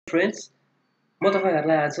Friends म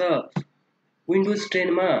तपाईहरुलाई आज विन्डोज 10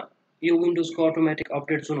 मा यो विन्डोजको अटोमेटिक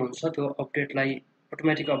अपडेट जुन हुन्छ त्यो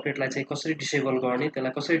अटोमेटिक अपडेटलाई चाहिँ कसरी डिसेबल गर्ने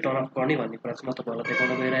त्यसलाई कसरी टर्न अफ गर्ने भन्ने कुरा चाहिँ म तपाईहरुलाई देखाउन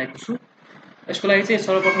गइरहेको छु। यसको लागि चाहिँ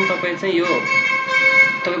सर्वप्रथम तपाई चाहिँ यो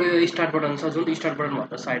तपाईको यो स्टार्ट बटन छ जुन स्टार्ट बटन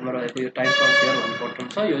भन्दा साइडमा रहेको यो टाइप सर्च हियर भन्ने बटन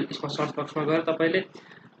छ यो यसमा सर्च बक्समा गएर तपाईले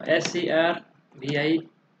SERVICES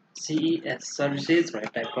सर्भिसेज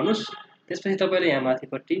भनेर टाइप गर्नुस्। त्यसपछि तपाईले यहाँ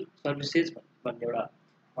माथिपट्टि सर्भिसेज भन्ने एउटा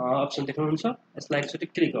अप्सन देख्नुहुन्छ यसलाई एकचोटी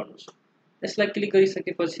क्लिक गर्नुस्। यसलाई क्लिक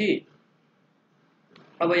गरिसकेपछि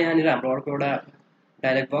अब यहाँनिर हाम्रो अर्को एउटा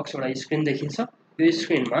डायलग बक्स एउटा स्क्रिन देखिन्छ। यो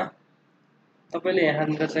स्क्रिनमा तपाईले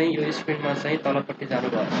यहाँनिर चाहिँ यो स्क्रिनमा चाहिँ तलपट्टि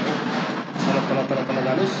जानुभयो भने तल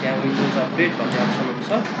जानुस्। यहाँ विन्डोज अपडेट भन्ने अप्सन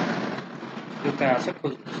हुन्छ यो कहाँ छ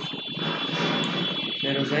खोज्नुस्।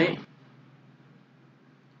 मेरो चाहिँ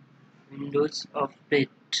विन्डोज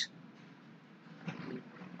अपडेट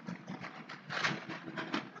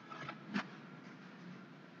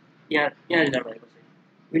यहाँ रहेको छ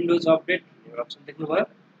विन्डोज अपडेट भन्ने अप्सन देख्नुभयो।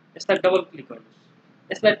 यसलाई डबल क्लिक गर्नुस्।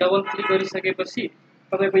 यसलाई डबल क्लिक गरिसकेपछि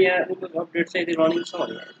तपाईको यहाँ विन्डोज अपडेट चाहिँ यदि रनिङ छ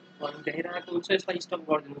भने रनिङ देखाइरहेको हुन्छ। यसलाई स्टप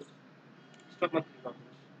गरिदिनुस्। स्टपमा क्लिक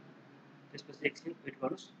गर्नुस्। त्यसपछि एकछिन वेट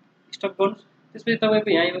गर्नुस्। स्टप गर्नुस्। त्यसपछि तपाईको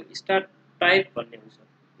यहाँ यो स्टार्ट टाइप भन्ने हुन्छ।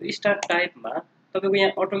 यो स्टार्ट टाइपमा तपाईको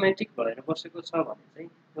यहाँ अटोमेटिक भएर बसेको छ भने चाहिँ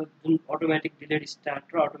यो जुन अटोमेटिक डिलिट स्टार्ट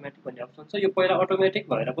र अटोमेटिक भन्ने अप्सन छ यो पहिला अटोमेटिक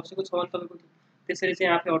भएर बसेको छ भने तपाईको त्यसरी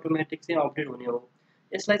चाहिँ आफै अटोमेटिक चाहिँ अपडेट हुने हो।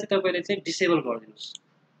 यसलाई चाहिँ तपाईले चाहिँ डिसेबल गरिदिनुस्।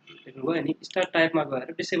 देख्नुभयो नि स्टार्ट टाइपमा गएर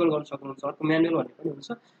डिसेबल गर्न सक्नुहुन्छ। अर्को म्यानुअल भन्ने पनि हुन्छ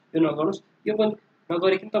यो नगर्नुस्। यो पनि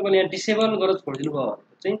नगरिकन तपाईले यहाँ डिसेबल गरेर छोडिदिनु भयो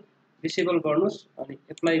भने चाहिँ डिसेबल गर्नुस् अनि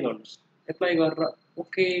एप्लाई गर्नुस्। एप्लाई गरेर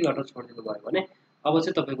ओके गरेर छोडिदिनु भयो भने अब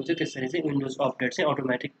चाहिँ तपाईको चाहिँ त्यसरी चाहिँ विन्डोज अपडेट चाहिँ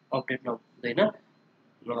अटोमेटिक अपडेट नहुँदैन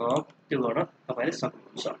त्यो गर्न तपाईले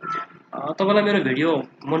सक्नुहुन्छ। तपाईलाई मेरो भिडियो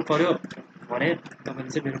मन पर्यो भने तपाईले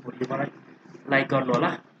चाहिँ मेरो भिडियोलाई लाइक गर्नु होला,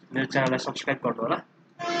 मेरो च्यानललाई सब्स्क्राइब गर्नु होला।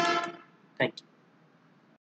 Thank you.